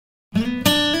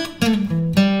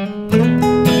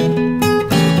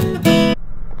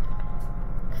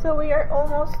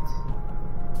almost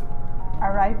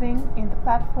arriving in the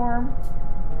platform.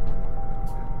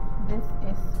 This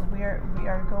is where we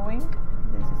are going.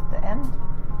 This is the end.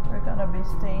 We're gonna be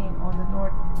staying on the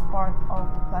north part of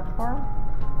the platform.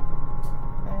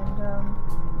 And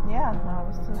yeah, now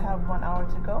we still have 1 hour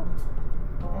to go.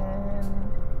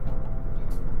 And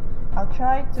I'll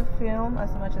try to film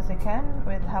as much as I can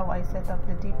with how I set up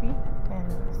the DP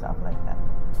and stuff like that.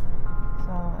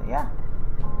 So yeah,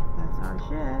 that's our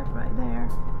ship right there.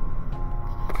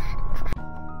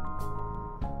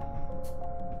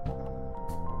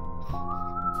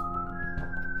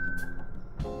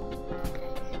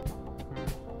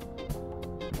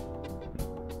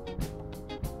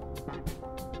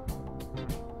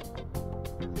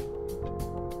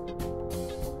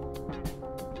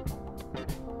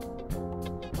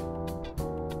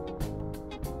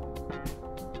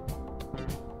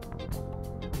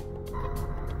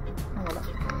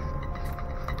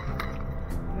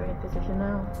 You're in position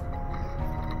now.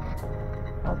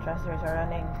 All thrusters are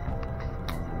running.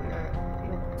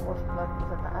 Yung post plug is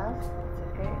sa taas. It's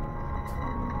okay.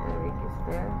 The rig is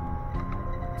there.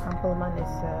 Ampelmann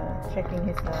is checking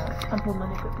his Ampelmann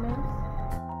equipment.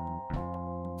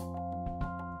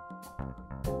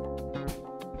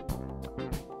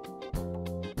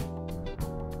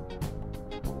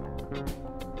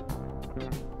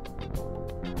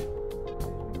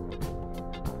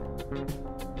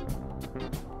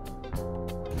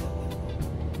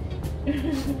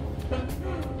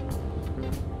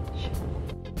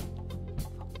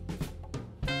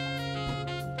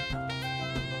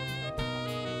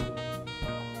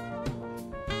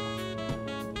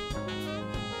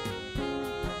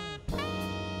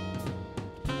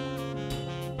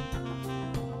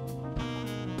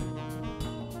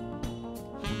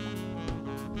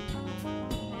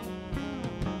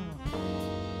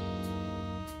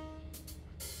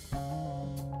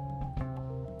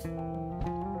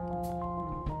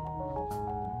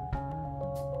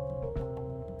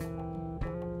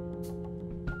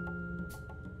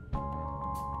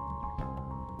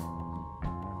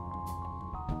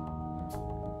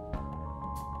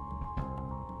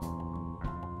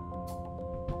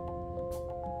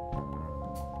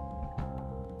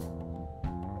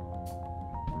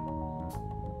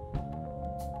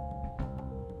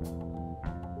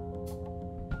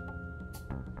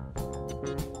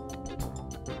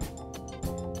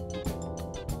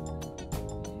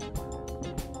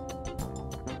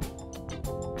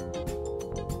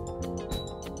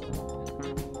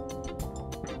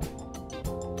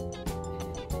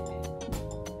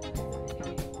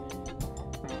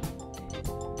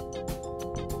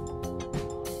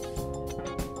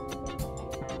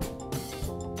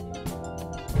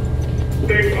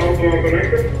 Take Ampelmann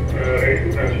connected, 8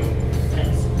 potential.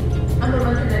 Thanks.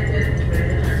 Ampelmann connected.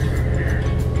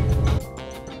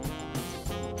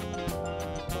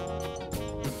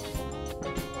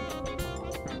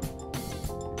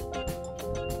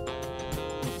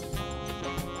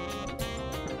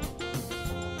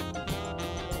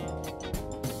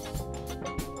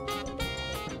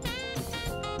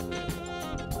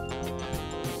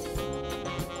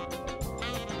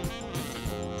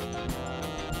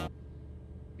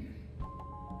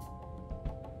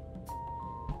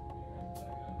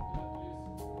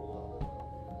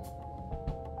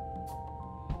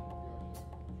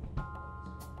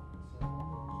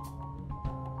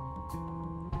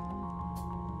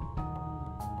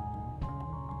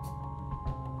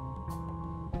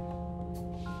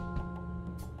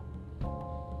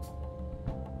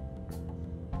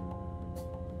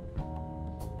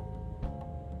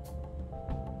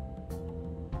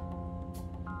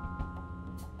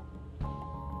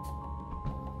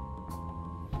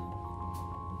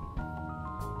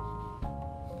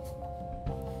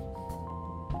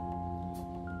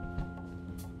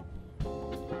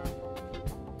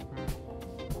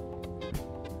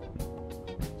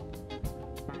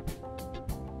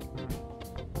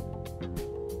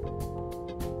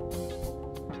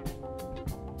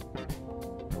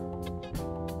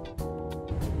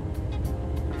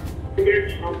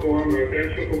 Ampelmann,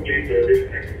 transfer complete,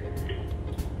 disconnect.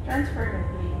 Transfer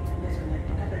complete and disconnect.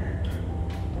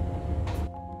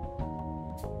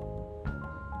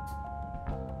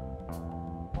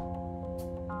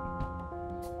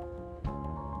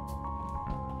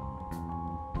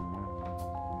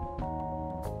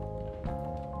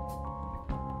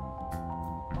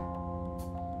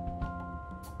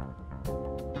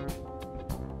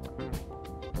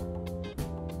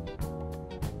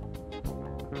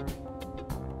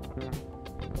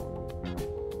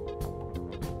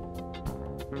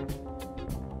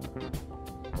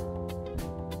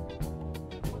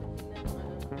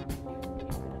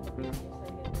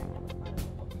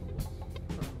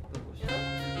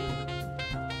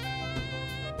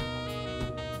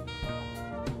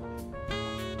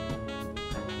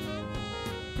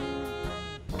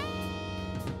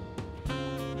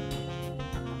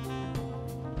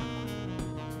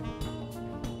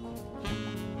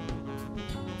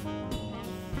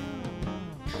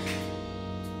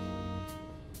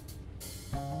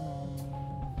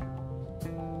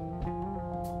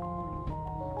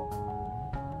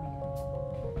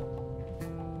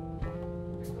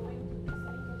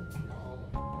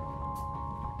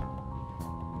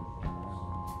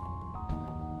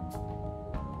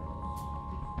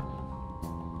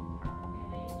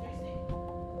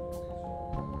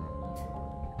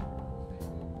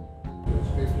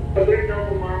 Please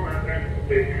don't alarm my attention,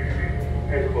 please.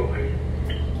 Have a good night.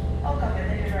 Okay,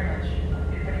 thank you very much.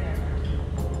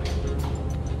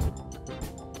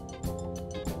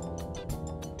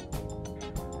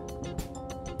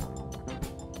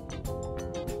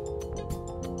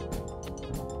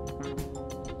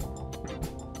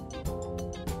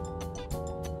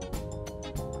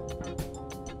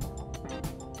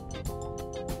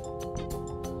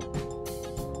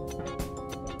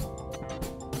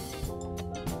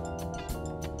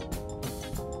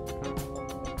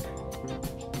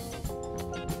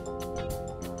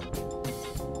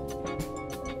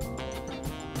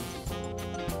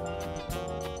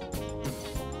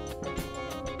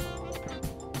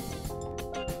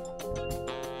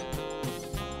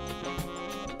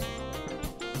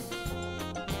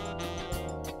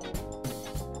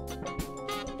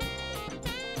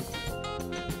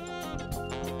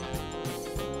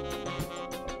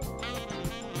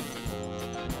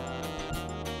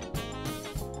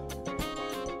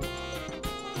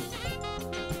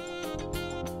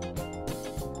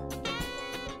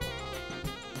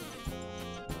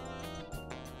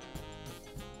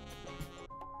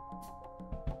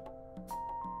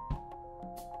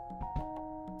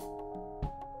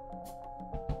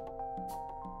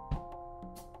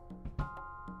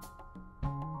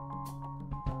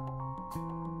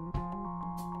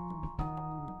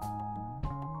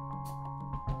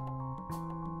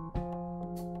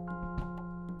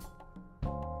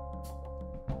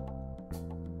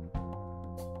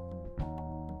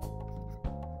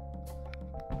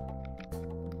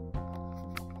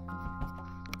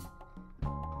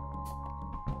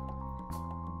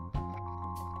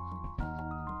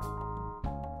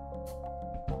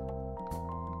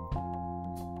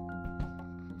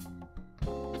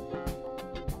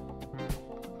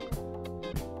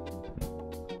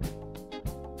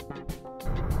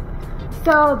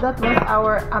 So that was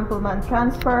our Ampelmann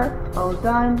transfer, all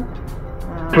done.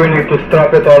 Do we need to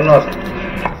strap it or not?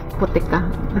 Putik ka.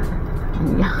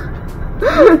 Yeah.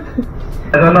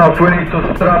 I don't know if we need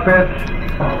to strap it,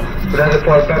 ready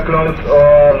for backload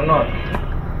or not.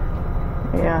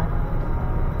 Yeah.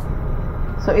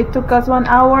 So it took us 1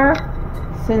 hour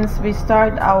since we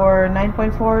start our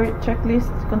 9.4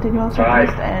 checklist, continual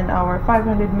checklist, and our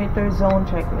 500-meter zone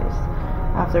checklist.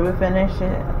 After we finish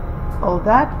all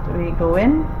that, we go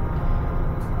in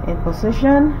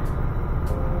position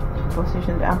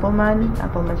the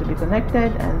Ampelmann to be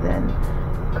connected, and then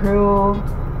crew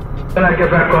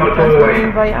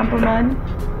transferring by Ampelmann.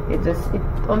 It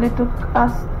only took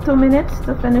us 2 minutes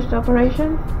to finish the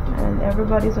operation, and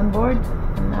everybody's on board.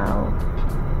 And now,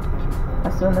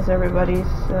 as soon as everybody's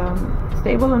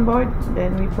stable on board,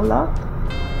 then we pull out,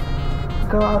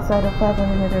 go outside of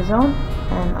 500-meter zone,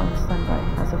 and on standby.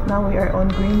 As of now, we are on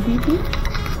green DP.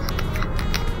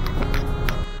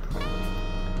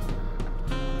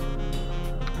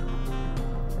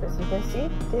 As you can see,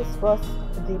 this was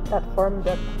the platform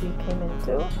that we came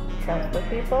into, transfer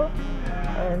people,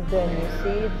 and then you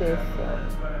see this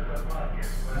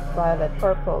violet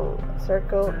purple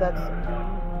circle. That's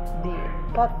the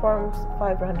platform's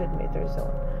 500-meter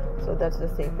zone. So that's the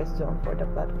safest zone for the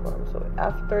platform. So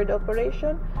after the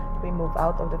operation, we move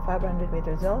out of the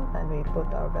 500-meter zone and we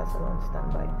put our vessel on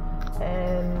standby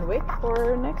and wait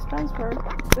for next transfer,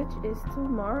 which is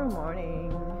tomorrow morning.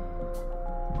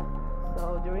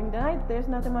 So during the night, there's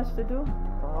nothing much to do.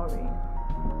 Boring.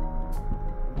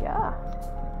 Yeah.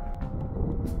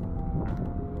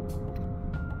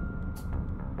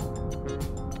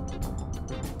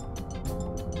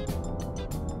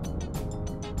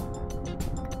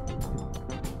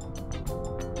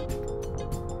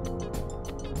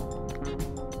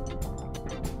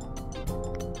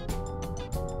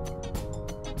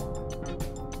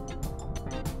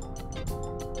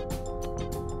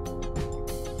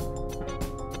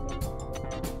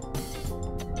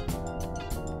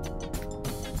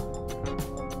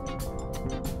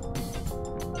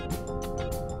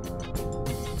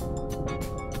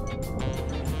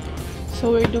 So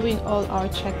we're doing all our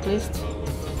checklist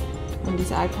on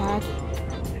this iPad.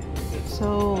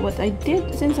 So what I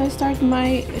did since I started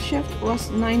my shift was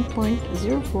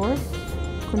 9.04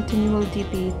 continual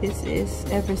DP. This is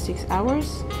every 6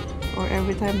 hours or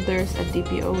every time there's a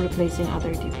DPO replacing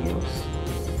other DPOs.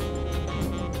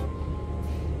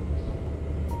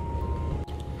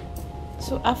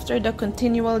 So after the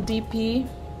continual DP,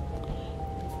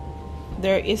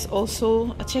 there is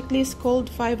also a checklist called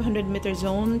 500-meter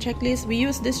zone checklist. We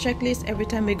use this checklist every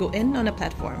time we go in on a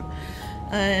platform.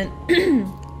 And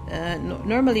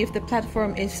normally if the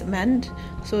platform is manned,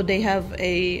 so they have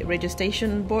a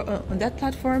registration board on that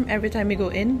platform every time we go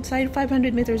inside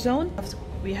 500-meter zone.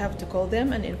 we have to call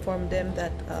them and inform them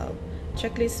that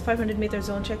checklist 500-meter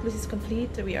zone checklist is complete,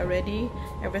 we are ready,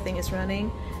 everything is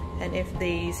running, and if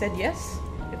they said yes,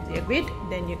 if they agreed,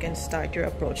 then you can start your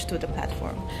approach to the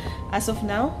platform. As of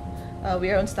now,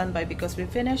 we are on standby because we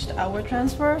finished our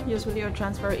transfer. Usually our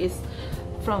transfer is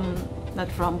from, not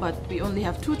from, but we only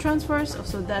have 2 transfers,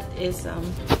 so that is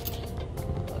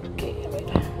okay, wait.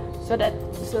 So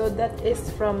that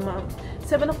is from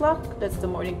 7 o'clock, that's the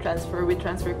morning transfer. We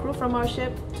transfer crew from our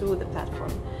ship to the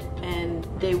platform, and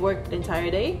they work the entire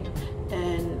day,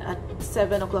 and at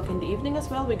 7 o'clock in the evening as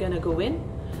well, we're gonna go in,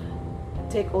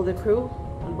 take all the crew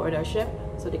on board our ship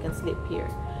so they can sleep here.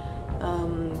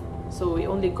 So we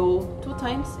only go 2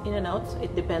 times in and out.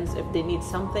 It depends if they need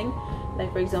something,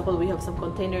 like for example, we have some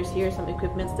containers here, some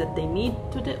equipments that they need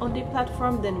on the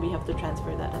platform, then we have to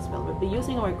transfer that as well. We'll be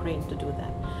using our crane to do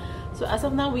that. So as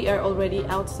of now, we are already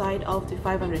outside of the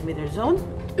 500-meter zone.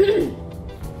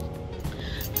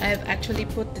 I have actually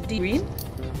put the green.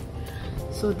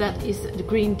 So that is the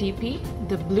green DP.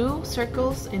 The blue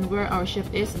circles in where our ship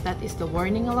is, that is the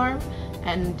warning alarm.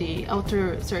 And the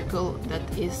outer circle, that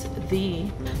is the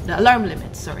alarm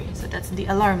limits, sorry. So that's the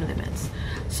alarm limits.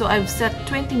 So I've set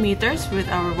 20 meters with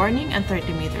our warning and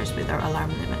 30 meters with our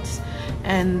alarm limits.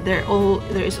 And there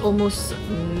is almost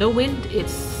no wind.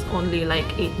 It's only like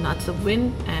 8 knots of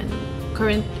wind, and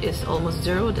current is almost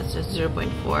 0. That's just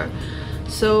 0.4.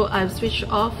 So I've switched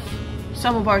off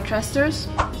some of our thrusters.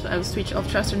 So I've switched off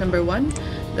thruster number 1,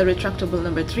 the retractable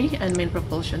number 3, and main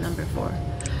propulsion number 4.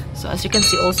 So as you can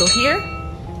see also here,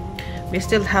 we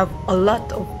still have a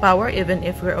lot of power even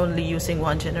if we're only using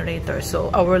 1 generator. So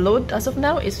our load as of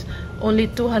now is only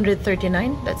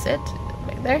 239, that's it,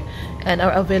 right there. And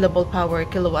our available power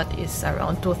kilowatt is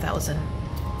around 2000.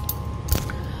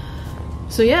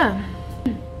 So yeah.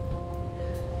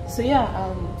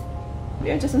 We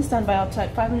are just on standby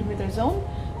outside 500-meter zone,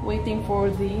 waiting for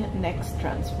the next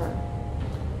transfer.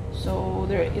 So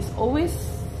there is always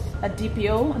a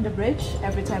DPO on the bridge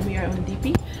every time we are on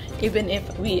DP, even if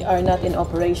we are not in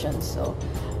operations. So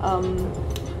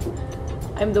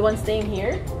I'm the one staying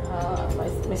here.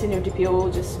 My senior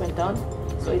DPO just went down,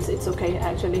 so it's okay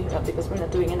actually, because we're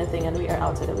not doing anything and we are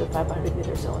outside of the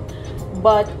 500-meter zone.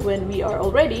 But when we are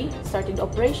already starting the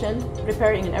operation,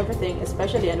 preparing and everything,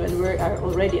 especially and when we are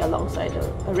already alongside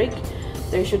a rig,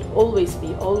 there should always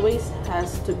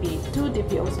has to be 2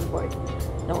 DPOs on board.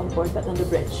 Not on board, but on the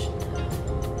bridge.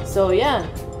 So yeah,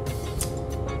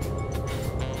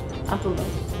 Ampelmann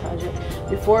project.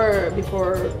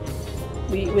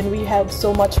 When we have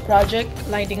so much project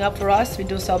lining up for us, we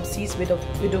do subseas, we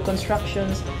do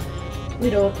constructions, we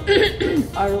do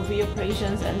ROV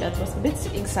operations, and that was a bit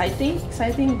exciting.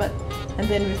 But and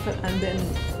then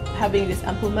having this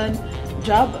Ampelmann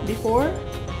job before,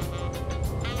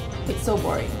 it's so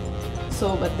boring.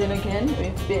 So but then again,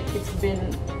 it's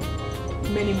been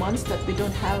many months that we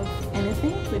don't have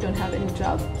anything, we don't have any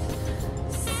jobs.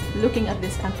 Looking at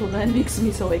this Ampelmann makes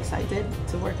me so excited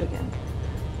to work again.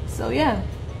 So yeah,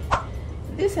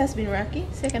 this has been Raquii,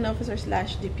 second officer /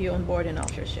 DPO on board an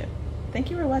offshore ship.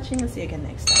 Thank you for watching and see you again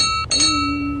next time.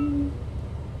 Bye.